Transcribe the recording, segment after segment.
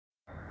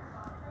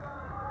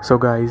So,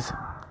 guys,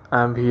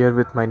 I'm here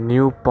with my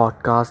new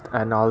podcast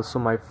and also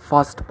my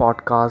first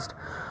podcast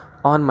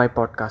on my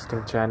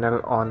podcasting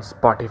channel on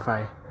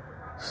Spotify.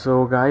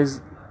 So, guys,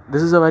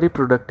 this is a very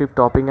productive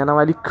topic and a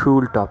very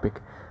cool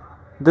topic.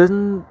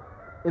 Then,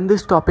 in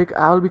this topic,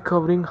 I will be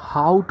covering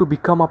how to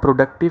become a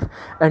productive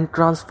and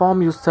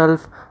transform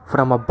yourself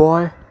from a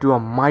boy to a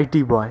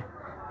mighty boy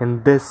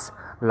in this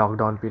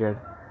lockdown period.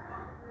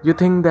 You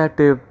think that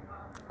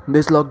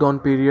this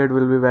lockdown period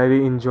will be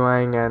very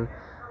enjoying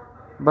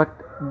but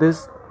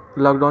this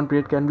lockdown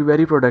period can be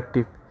very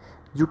productive.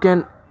 You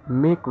can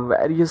make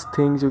various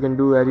things, you can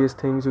do various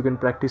things, you can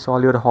practice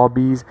all your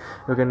hobbies,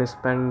 you can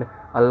spend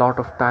a lot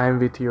of time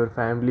with your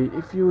family.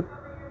 If you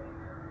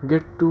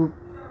get to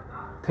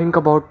think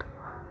about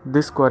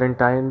this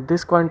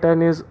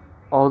quarantine is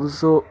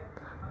also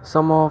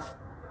some of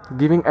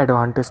giving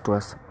advantage to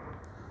us.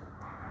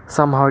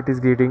 Somehow it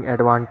is giving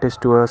advantage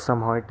to us,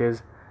 somehow it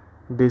is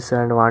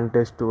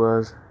disadvantage to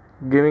us,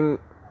 giving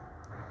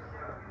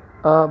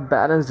a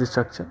balanced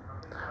structure.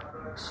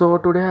 So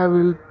today I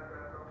will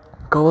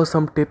cover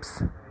some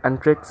tips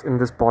and tricks in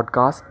this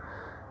podcast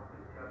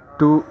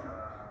to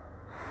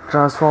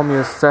transform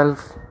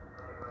yourself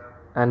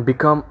and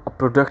become a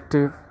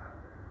productive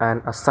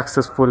and a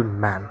successful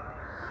man.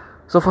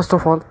 So first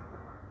of all,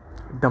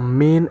 the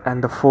main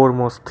and the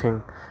foremost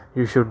thing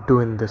you should do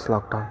in this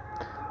lockdown,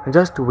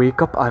 just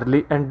wake up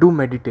early and do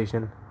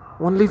meditation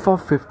only for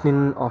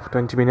 15 or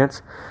 20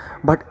 minutes,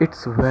 but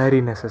it's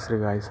very necessary,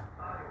 guys,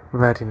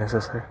 very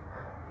necessary.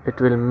 It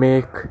will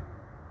make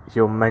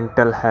your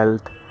mental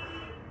health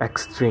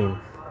extreme.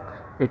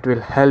 It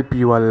will help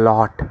you a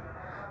lot.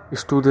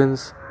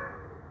 Students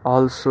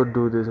also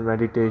do this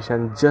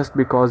meditation just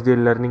because their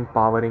learning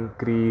power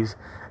increase,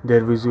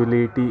 their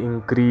visuality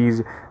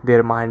increase,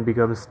 their mind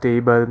becomes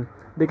stable.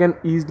 They can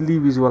easily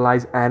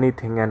visualize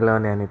anything and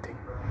learn anything.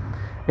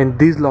 In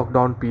these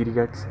lockdown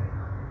periods,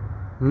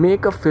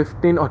 make a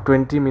 15 or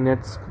 20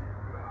 minutes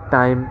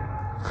time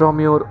from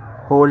your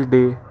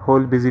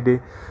whole busy day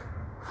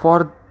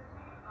for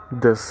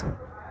this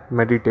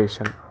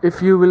meditation.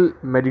 If you will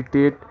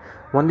meditate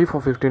only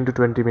for 15 to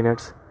 20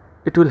 minutes,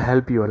 it will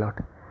help you a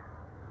lot.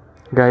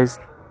 Guys,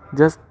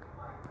 just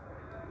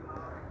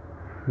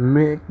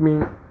make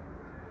me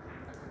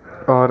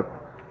or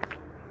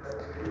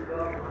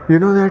you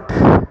know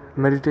that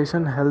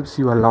meditation helps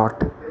you a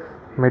lot.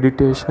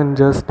 Meditation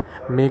just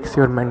makes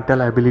your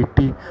mental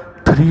ability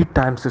 3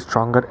 times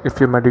stronger if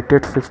you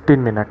meditate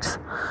 15 minutes,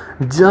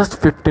 just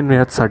 15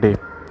 minutes a day.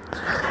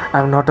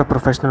 I'm not a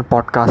professional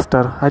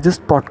podcaster. I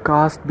just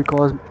podcast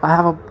because I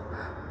have a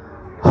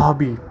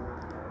hobby.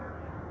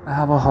 I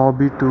have a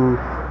hobby to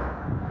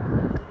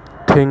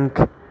think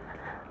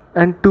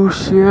and to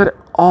share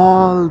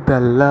all the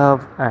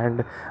love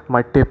and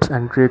my tips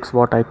and tricks,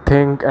 what I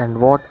think and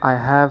what I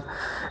have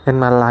in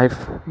my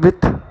life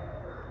with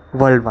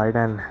worldwide,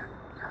 and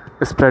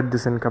spread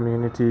this in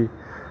community.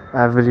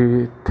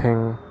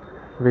 Everything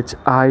which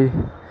I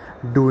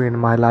do in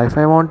my life,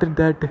 I wanted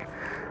that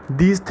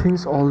these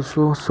things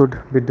also should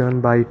be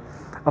done by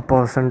a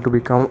person to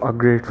become a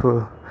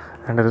grateful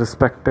and a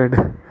respected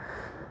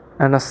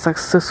and a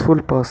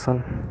successful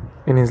person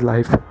in his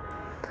life.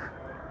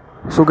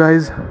 So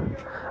guys,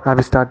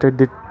 I've started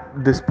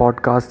this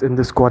podcast in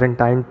this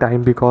quarantine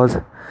time because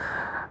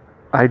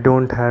I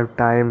don't have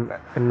time.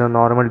 In the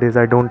normal days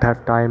I don't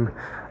have time.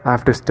 I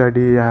have to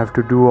study, I have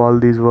to do all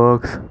these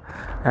works,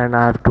 and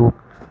I have to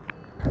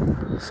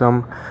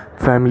some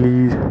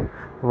family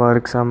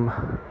work, some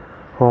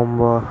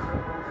homework,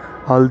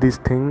 all these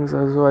things.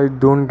 Also, I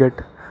don't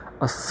get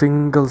a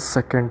single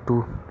second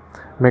to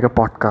make a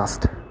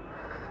podcast.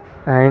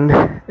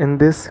 And in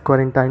this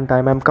quarantine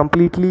time, I'm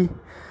completely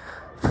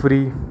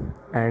free,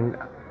 and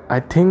I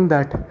think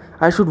that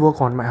I should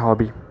work on my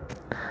hobby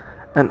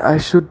and I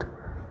should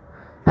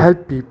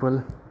help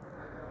people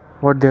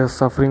what they are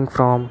suffering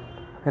from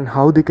and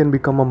how they can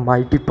become a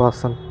mighty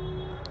person.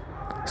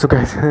 So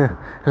guys,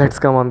 let's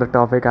come on the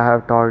topic. I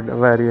have talked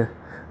very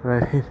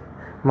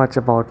much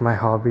about my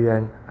hobby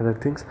and other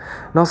things.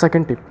 Now,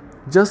 second tip,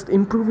 just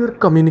improve your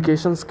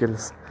communication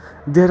skills.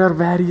 There are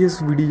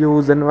various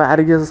videos and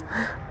various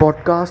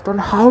podcasts on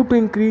how to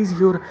increase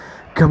your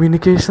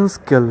communication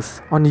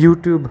skills on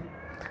YouTube.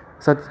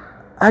 Such,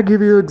 I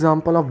give you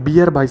example of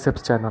Beer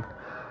Biceps channel.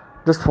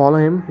 Just follow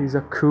him. He's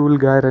a cool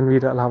guy,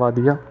 Ranveer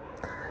Alhavadia.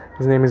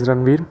 His name is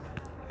Ranveer.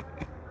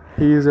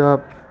 He is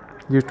a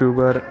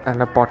YouTuber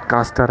and a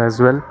podcaster as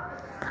well.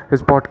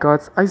 His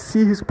podcast, I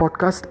see his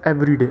podcast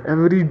every day.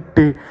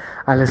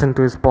 I listen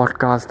to his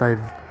podcast, I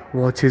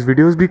watch his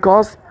videos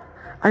because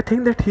I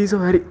think that he's a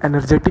very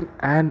energetic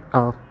and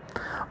a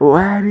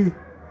very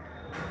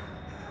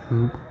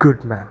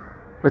good man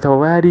with a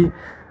very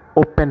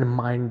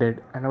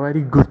open-minded and a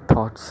very good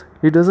thoughts.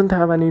 He doesn't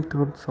have any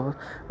thoughts.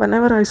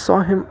 Whenever I saw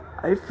him,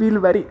 I feel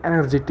very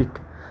energetic,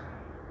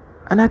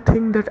 and I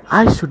think that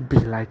I should be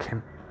like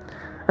him.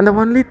 And the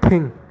only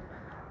thing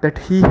that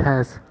he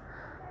has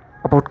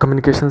about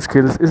communication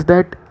skills is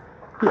that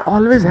he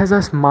always has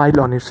a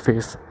smile on his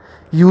face,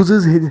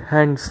 uses his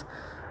hands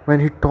when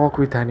he talk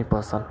with any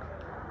person.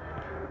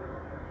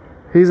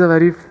 He is a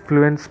very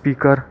fluent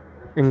speaker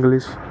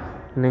English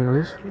in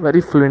English.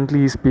 Very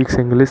fluently he speaks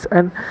English,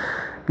 and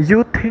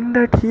you think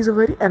that he is a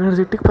very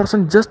energetic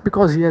person just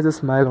because he has a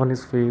smile on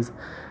his face.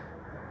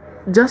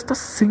 Just a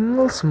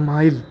single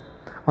smile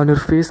on your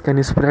face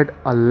can spread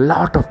a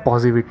lot of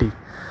positivity.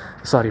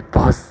 Sorry,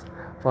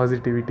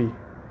 positivity.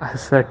 I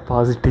said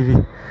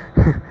positivity.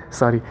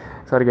 sorry,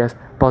 sorry guys.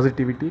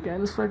 Positivity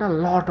can spread a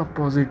lot of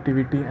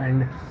positivity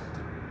and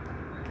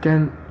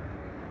can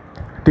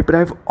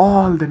deprive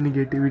all the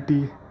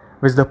negativity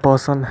which the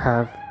person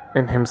have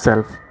in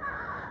himself.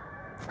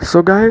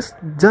 So guys,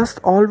 just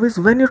always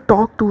when you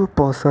talk to a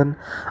person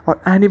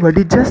or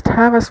anybody, just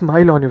have a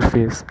smile on your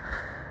face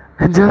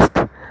and just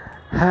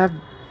have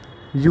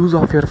use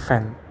of your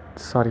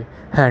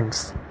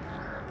hands,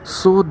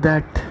 so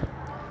that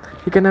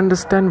you can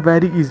understand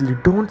very easily.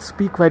 Don't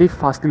speak very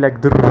fastly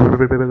like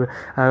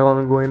I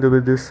want to go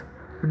into this.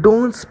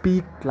 Don't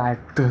speak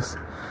like this.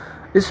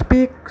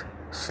 Speak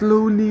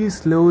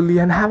slowly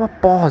and have a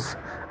pause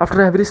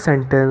after every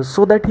sentence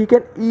so that he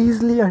can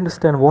easily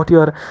understand what you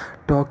are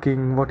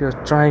talking, what you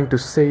are trying to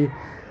say.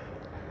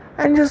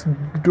 And just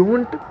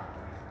don't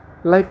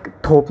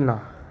like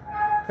thopna.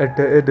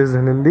 It is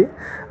in Hindi.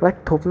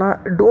 Like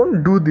thopna,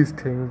 don't do these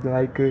things.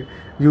 Like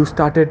you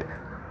started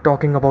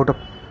talking about a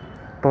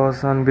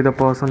person with a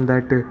person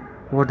that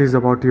what is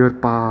about your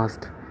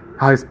past,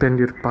 how you spend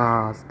your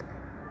past,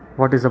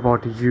 what is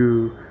about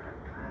you,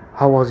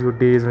 how was your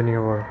days when you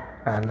were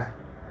an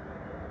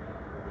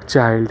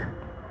child.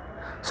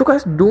 So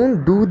guys,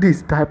 don't do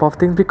this type of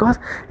thing because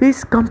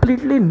he's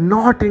completely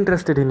not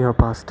interested in your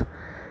past.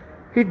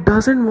 He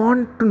doesn't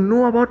want to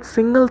know about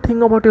single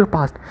thing about your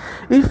past.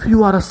 If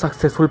you are a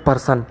successful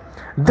person,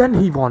 then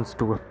he wants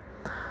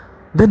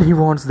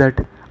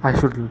that I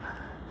should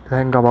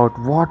think about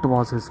what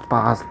was his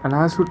past and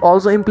I should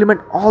also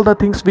implement all the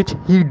things which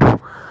he do.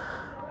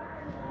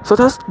 So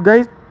just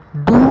guys,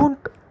 don't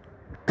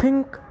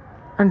think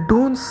and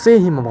don't say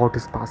him about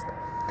his past.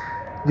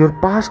 Your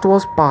past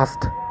was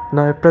past.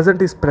 Now your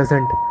present is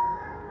present.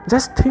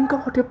 Just think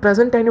about your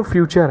present and your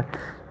future.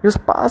 Your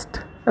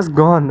past has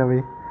gone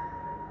away.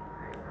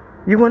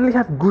 You only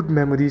have good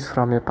memories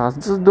from your past.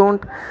 Just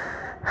don't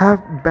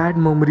have bad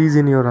memories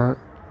in your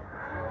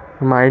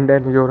mind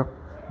and your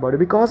body,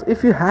 because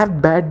if you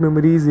have bad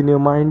memories in your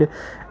mind,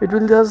 it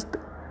will just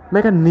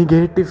make a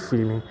negative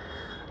feeling.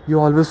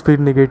 You always feel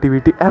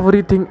negativity.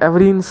 Everything,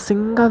 every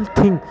single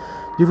thing,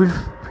 you will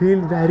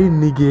feel very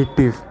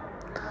negative.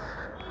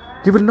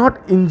 You will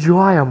not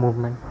enjoy a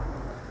moment.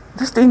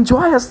 Just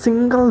enjoy a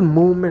single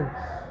moment,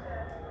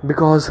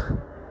 because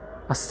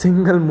a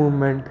single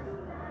moment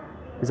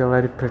is a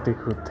very pretty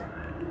good thing.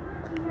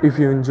 If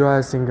you enjoy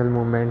a single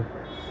moment,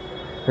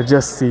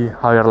 just see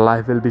how your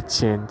life will be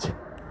changed.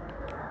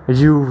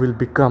 You will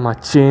become a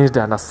changed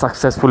and a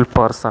successful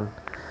person,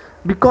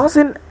 because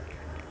in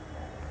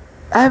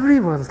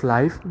everyone's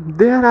life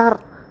there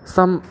are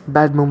some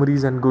bad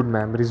memories and good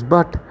memories,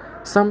 but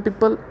some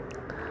people,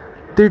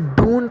 they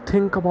don't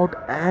think about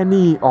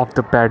any of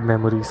the bad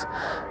memories.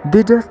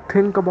 They just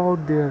think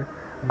about their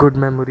good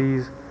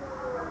memories.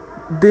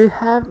 They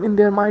have in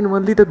their mind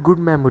only the good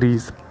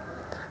memories.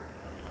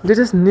 They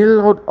just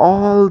nil out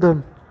all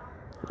the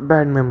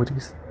bad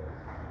memories.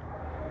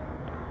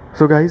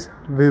 So guys,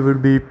 we will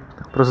be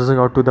processing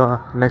out to the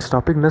next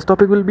topic. Next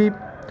topic will be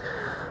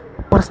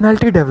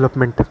personality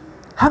development.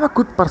 Have a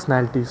good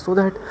personality so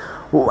that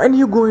when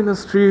you go in a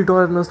street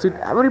or in a street,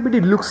 everybody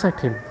looks at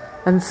him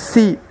and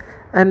see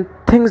and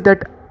thinks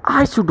that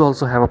I should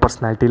also have a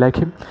personality like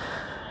him.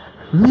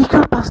 Make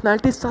your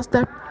personality such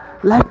that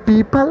like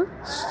people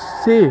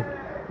say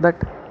that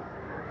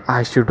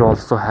I should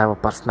also have a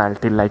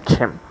personality like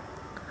him.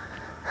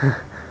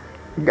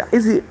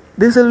 Guys,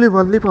 this will be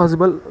only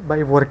possible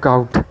by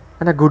workout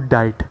and a good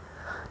diet.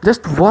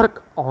 Just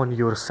work on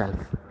yourself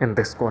in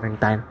this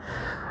quarantine.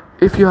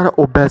 If you are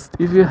obese,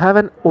 if you have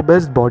an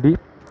obese body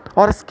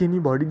or a skinny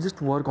body,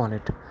 just work on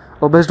it.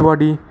 Obese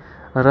body,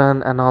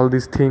 run and all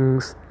these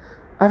things.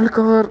 I will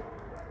cover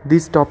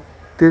these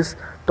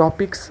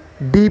topics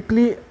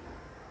deeply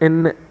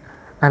in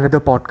another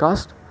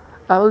podcast.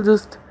 I will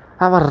just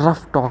have a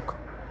rough talk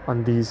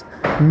on these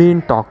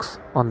main talks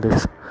on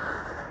this.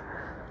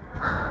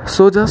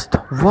 So just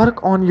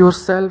work on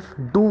yourself,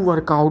 do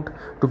workout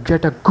to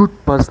get a good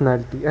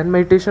personality, and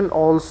meditation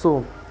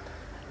also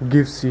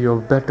gives you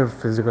a better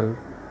physical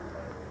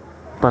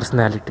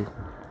personality.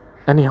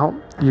 Anyhow,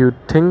 you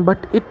think,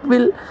 but it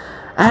will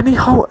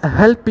anyhow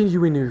help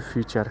you in your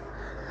future.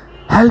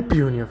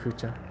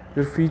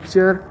 Your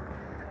future,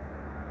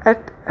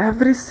 at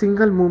every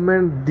single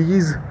moment,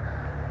 these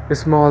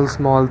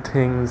small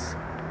things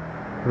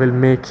will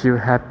make you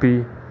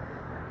happy.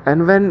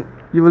 And when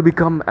you will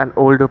become an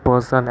older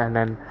person and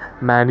then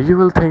man, you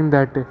will think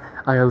that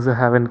I also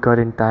have in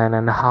quarantine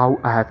and how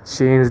I have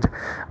changed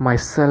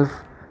myself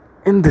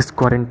in this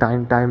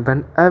quarantine time,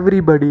 when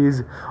everybody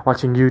is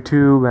watching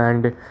YouTube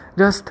and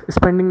just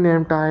spending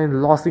their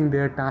time, losing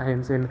their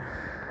times in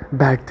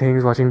bad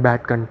things, watching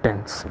bad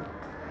contents.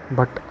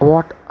 But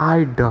what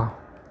I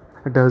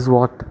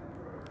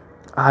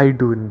I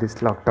do in this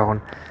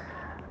lockdown?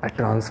 I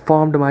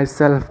transformed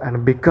myself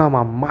and become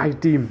a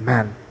mighty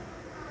man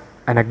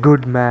and a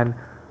good man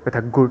with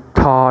a good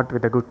thought,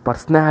 with a good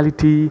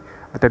personality,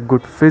 with a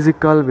good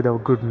physical, with a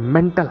good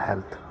mental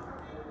health.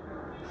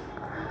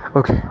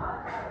 Okay,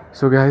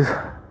 so guys,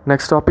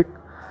 next topic,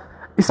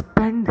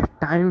 spend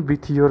time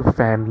with your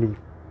family.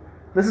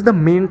 This is the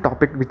main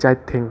topic which I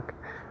think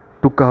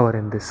to cover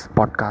in this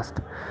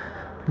podcast.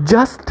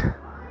 Just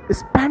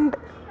spend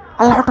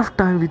a lot of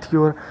time with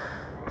your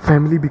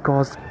family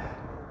because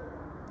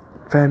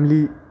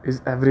family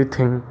is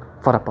everything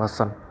for a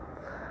person.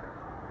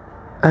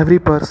 Every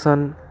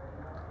person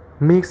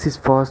makes his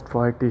first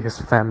priority his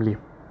family.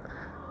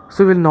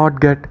 So you will not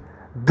get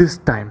this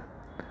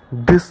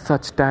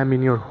such time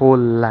in your whole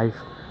life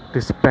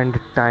to spend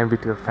time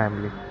with your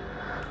family.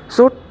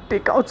 So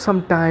take out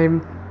some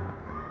time,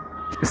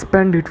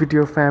 spend it with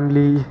your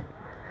family.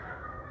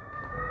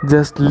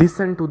 Just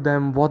listen to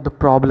them, what the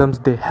problems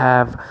they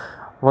have,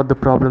 what the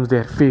problems they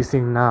are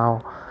facing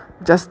now.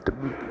 Just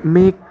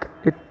make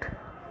it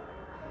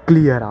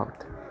clear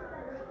out.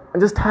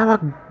 And just have a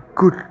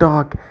good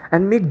talk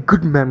and make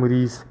good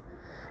memories.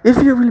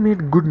 If you will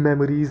make good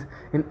memories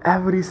in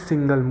every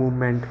single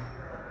moment,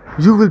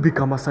 you will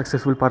become a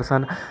successful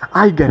person.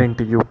 I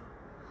guarantee you.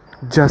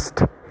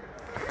 Just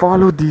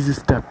follow these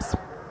steps.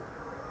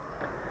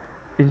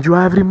 Enjoy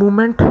every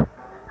moment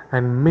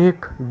and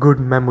make good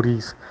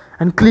memories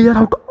and clear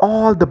out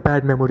all the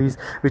bad memories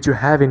which you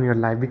have in your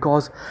life,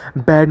 because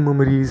bad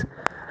memories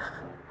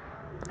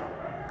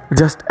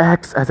just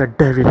acts as a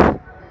devil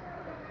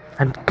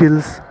and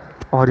kills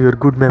all your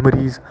good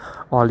memories,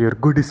 all your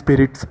good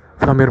spirits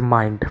from your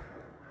mind.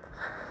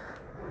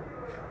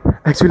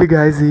 Actually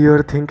guys,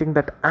 you're thinking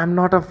that I'm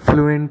not a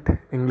fluent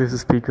English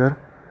speaker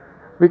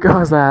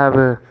because I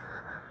have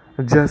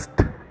just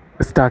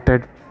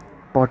started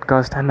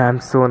podcast and I'm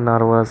so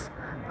nervous.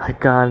 I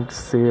can't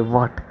say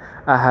what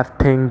I have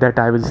think that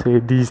I will say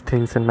these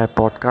things in my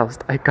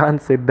podcast. I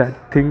can't say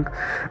that thing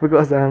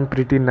because I'm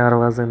pretty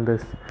nervous in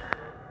this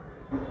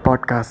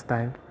podcast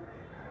time.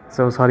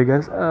 So sorry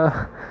guys.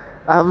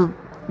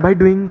 By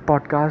doing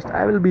podcast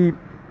I will be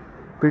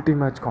pretty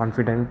much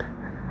confident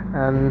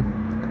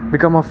and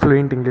become a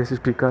fluent English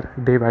speaker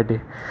day by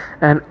day.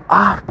 And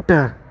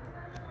after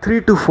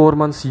 3 to 4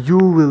 months you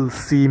will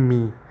see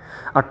me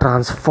a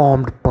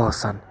transformed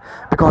person,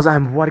 because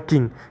I'm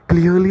working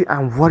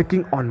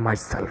on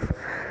myself.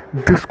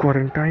 This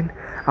quarantine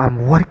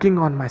I'm working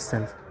on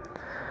myself.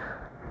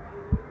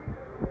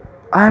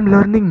 I am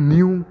learning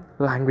new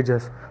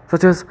languages,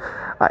 such as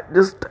I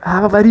just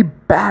have a very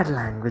bad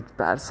language,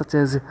 such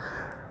as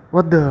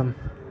what the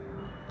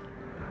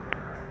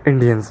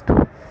Indians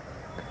do.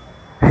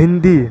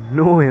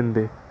 No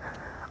Hindi.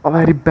 A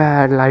very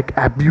bad, like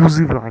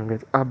abusive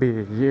language.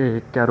 Abbe,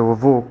 ye karo,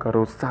 wo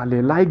karo,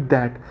 sale, like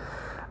that.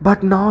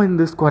 But now in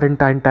this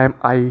quarantine time,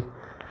 I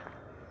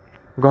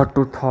got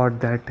to thought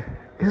that,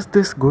 is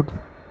this good?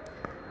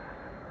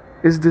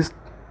 Is this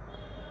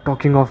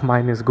talking of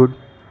mine is good?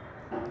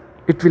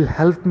 It will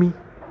help me?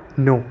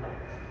 No.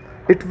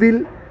 It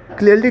will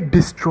clearly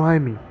destroy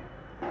me.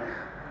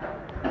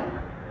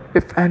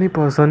 If any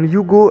person,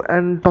 you go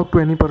and talk to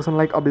any person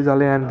like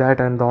Abizale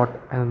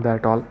and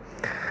that all,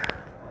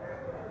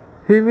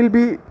 he will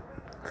be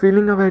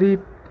feeling a very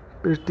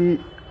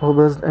pretty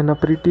obsessed and a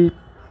pretty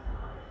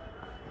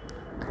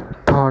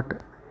thought.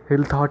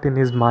 He'll thought in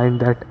his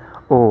mind that,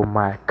 oh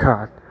my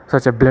god,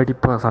 such a bloody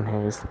person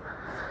he is.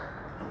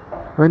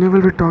 When you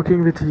will be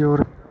talking with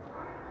your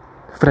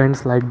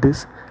friends like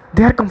this,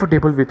 they are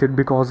comfortable with it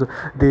because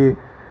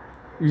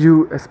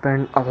you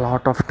spend a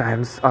lot of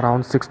times,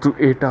 around 6 to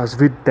 8 hours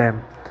with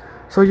them,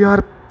 so you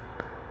are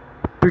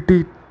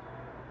pretty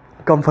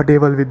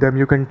comfortable with them.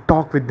 You can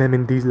talk with them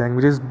in these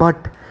languages.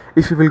 But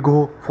if you will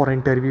go for an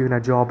interview in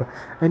a job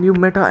and you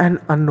met an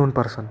unknown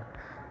person,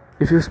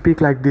 if you speak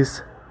like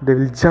this, they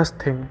will just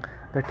think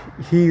that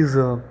he is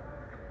a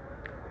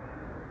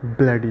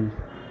bloody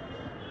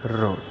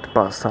road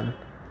person.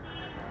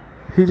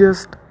 He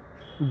just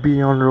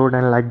be on road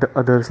and like the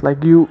others,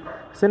 like you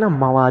say na,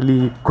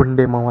 mawali,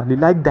 kunde mawali,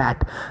 like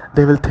that.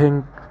 They will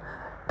think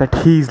that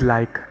he is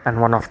like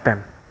and one of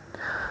them.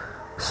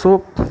 So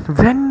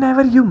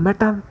whenever you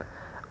met an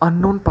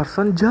unknown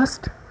person,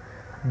 just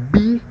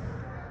be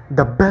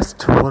the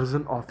best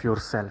version of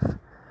yourself.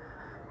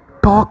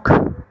 Talk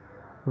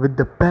with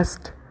the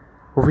best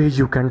way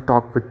you can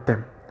talk with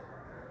them.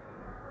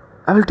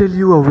 I will tell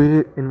you a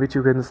way in which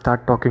you can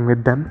start talking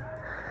with them.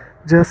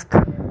 Just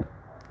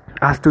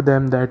ask to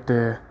them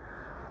that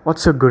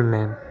what's your good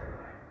name.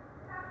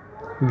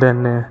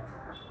 Then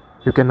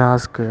you can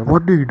ask,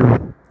 what do you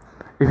do?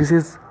 If he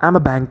says, I'm a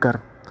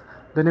banker,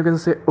 then you can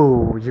say,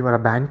 oh, you are a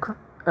banker?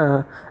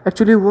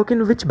 Actually you work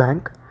in which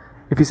bank?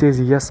 If he says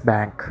yes,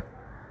 bank,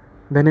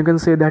 then you can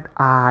say that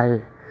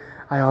I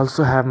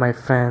also have my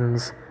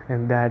friends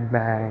in that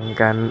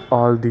bank and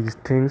all these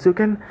things. You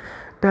can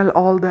tell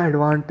all the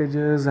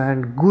advantages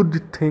and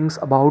good things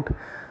about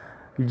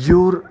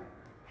your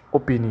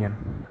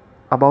opinion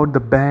about the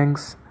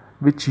banks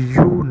which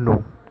you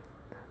know.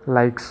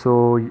 Like,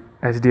 so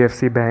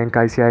HDFC Bank,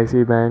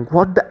 ICICI Bank,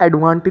 what the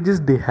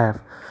advantages they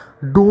have.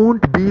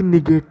 Don't be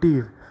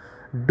negative.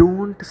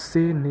 Don't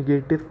say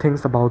negative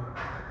things about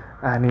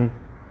any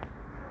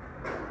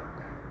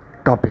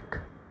topic.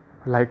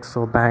 Like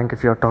so, bank,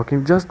 if you're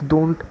talking, just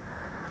don't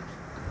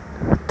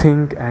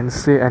think and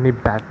say any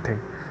bad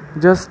thing.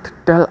 Just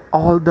tell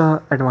all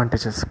the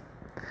advantages.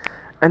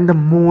 And the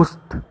most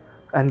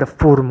and the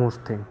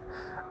foremost thing,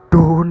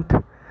 don't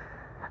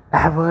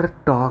ever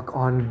talk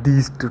on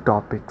these two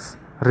topics,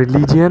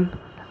 religion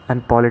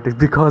and politics,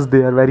 because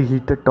they are very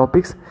heated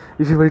topics.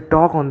 If you will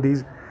talk on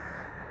these,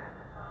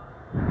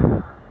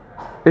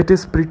 it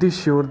is pretty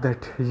sure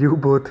that you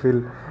both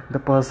will, the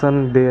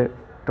person you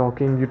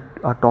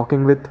are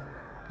talking with,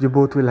 you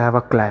both will have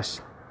a clash.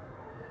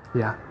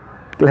 Yeah,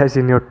 clash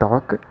in your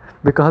talk,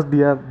 because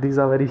these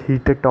are very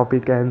heated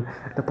topic, and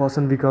the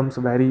person becomes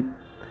very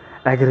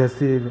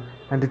aggressive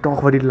and they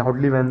talk very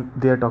loudly when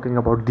they are talking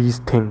about these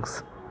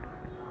things.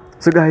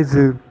 So guys,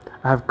 I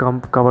have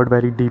covered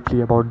very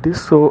deeply about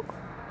this, so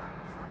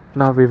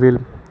now we will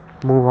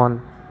move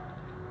on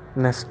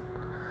next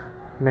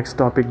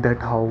topic, that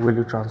how will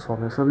you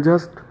transform yourself.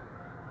 Just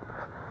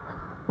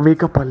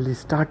wake up early,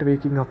 start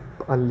waking up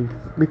early,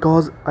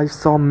 because I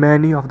saw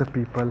many of the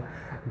people,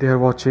 they are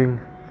watching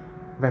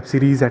web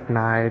series at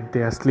night,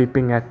 they are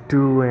sleeping at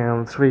 2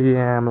 a.m 3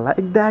 a.m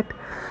like that,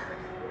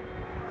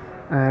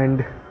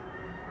 and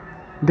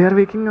they are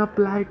waking up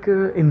like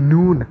in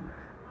noon,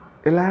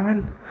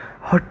 11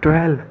 or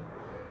 12,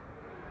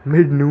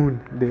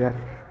 mid-noon they are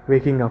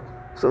waking up.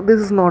 So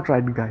this is not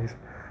right, guys,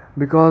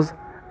 because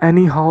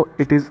anyhow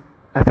it is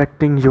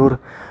affecting your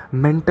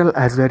mental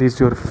as well as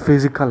your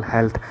physical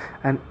health,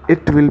 and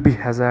it will be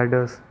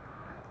hazardous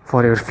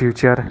for your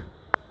future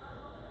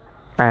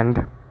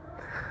and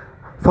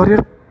for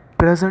your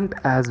present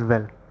as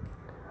well.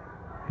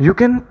 You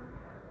can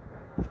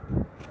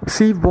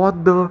see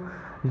what the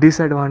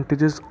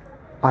disadvantages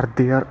are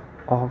there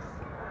of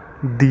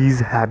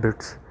these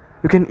habits.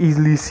 You can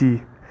easily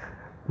see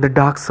the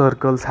dark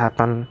circles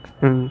happen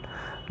in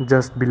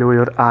just below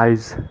your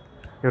eyes,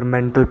 your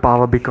mental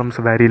power becomes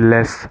very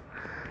less,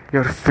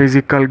 your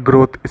physical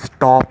growth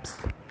stops.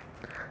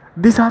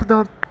 These are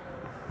the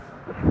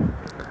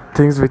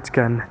things which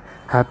can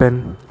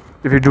happen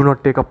if you do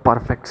not take a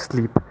perfect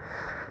sleep.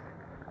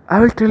 I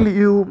will tell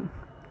you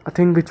a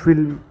thing which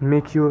will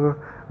make you a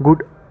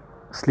good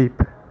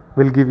sleep,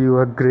 will give you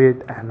a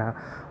great and a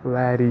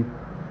very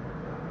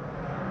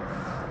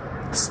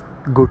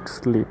good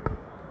sleep.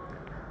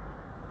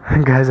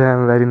 Guys, I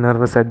am very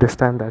nervous at this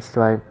time, that's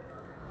why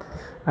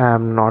I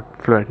am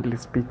not fluently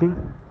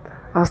speaking.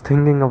 I was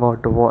thinking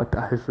about what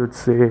I should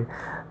say.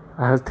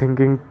 I was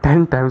thinking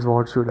 10 times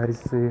what should I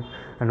say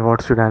and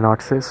what should I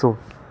not say. So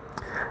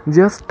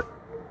just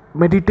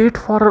meditate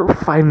for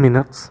 5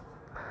 minutes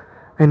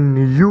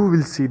and you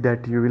will see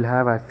that you will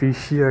have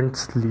efficient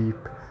sleep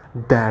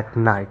that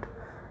night.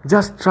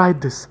 Just try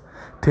this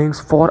things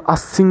for a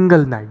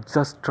single night.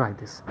 Just try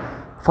this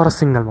for a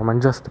single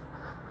moment. Just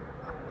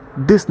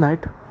this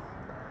night,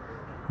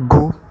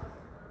 go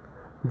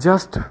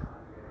just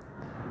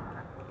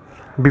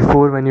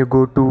before when you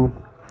go to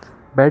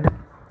bed,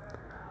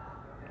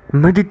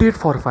 meditate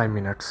for 5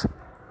 minutes.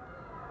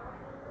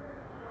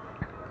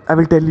 I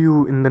will tell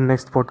you in the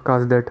next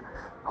podcast that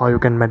how you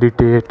can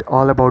meditate,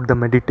 all about the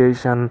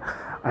meditation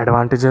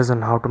advantages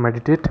and how to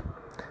meditate.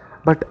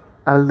 But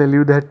I'll tell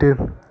you that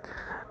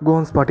go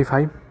on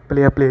Spotify,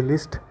 play a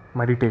playlist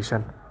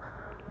meditation,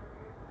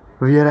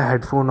 wear a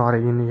headphone or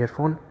an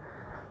earphone.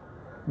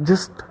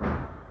 Just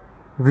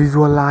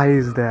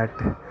visualize that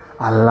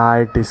a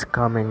light is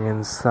coming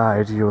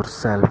inside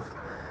yourself.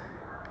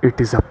 It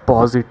is a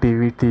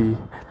positivity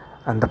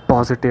and the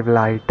positive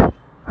light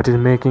which is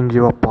making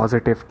you a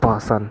positive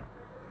person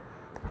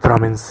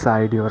from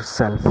inside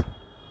yourself.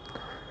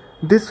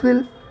 This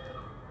will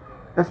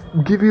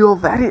give you a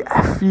very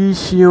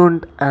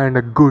efficient and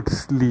a good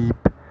sleep.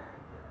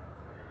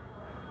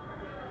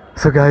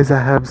 So guys, I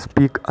have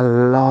speak a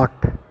lot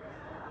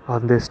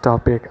on this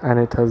topic and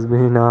it has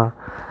been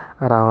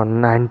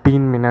around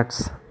 19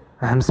 minutes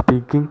I am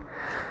speaking,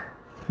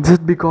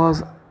 just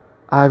because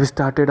I have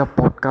started a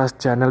podcast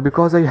channel,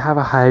 because I have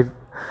a high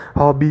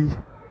hobby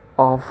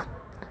of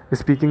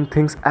speaking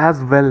things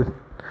as well.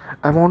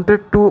 I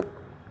wanted to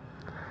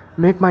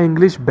make my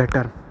English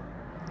better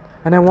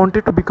and I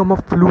wanted to become a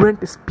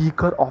fluent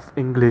speaker of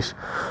English.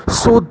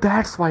 So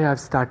that's why I've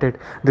started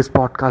this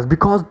podcast,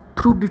 because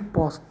through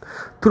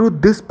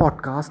this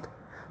podcast,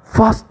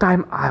 first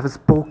time I have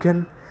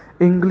spoken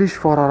English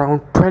for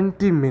around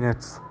 20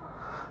 minutes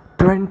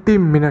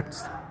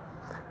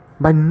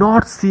by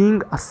not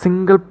seeing a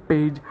single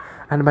page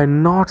and by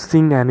not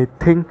seeing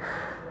anything.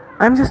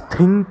 I'm just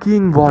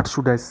thinking what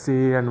should I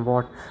say and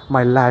what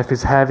my life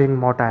is having,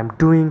 what I'm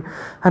doing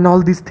and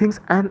all these things,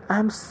 and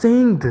I'm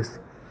saying this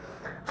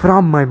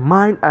from my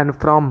mind and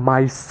from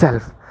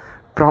myself,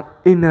 from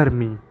inner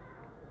me.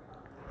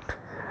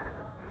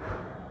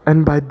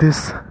 And by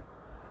this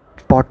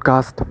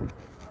podcast,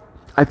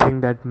 I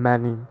think that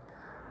many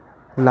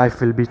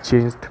life will be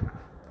changed.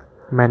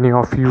 Many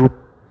of you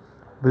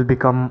will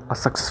become a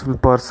successful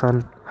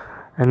person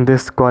in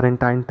this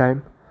quarantine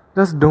time.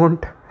 Just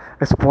don't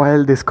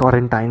spoil this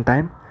quarantine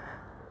time.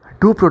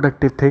 Do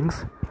productive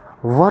things,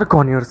 work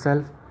on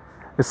yourself,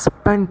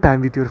 spend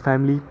time with your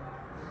family.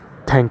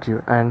 Thank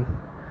you, and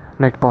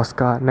next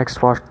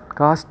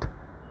podcast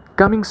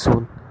coming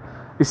soon.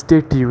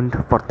 Stay tuned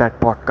for that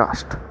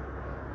podcast.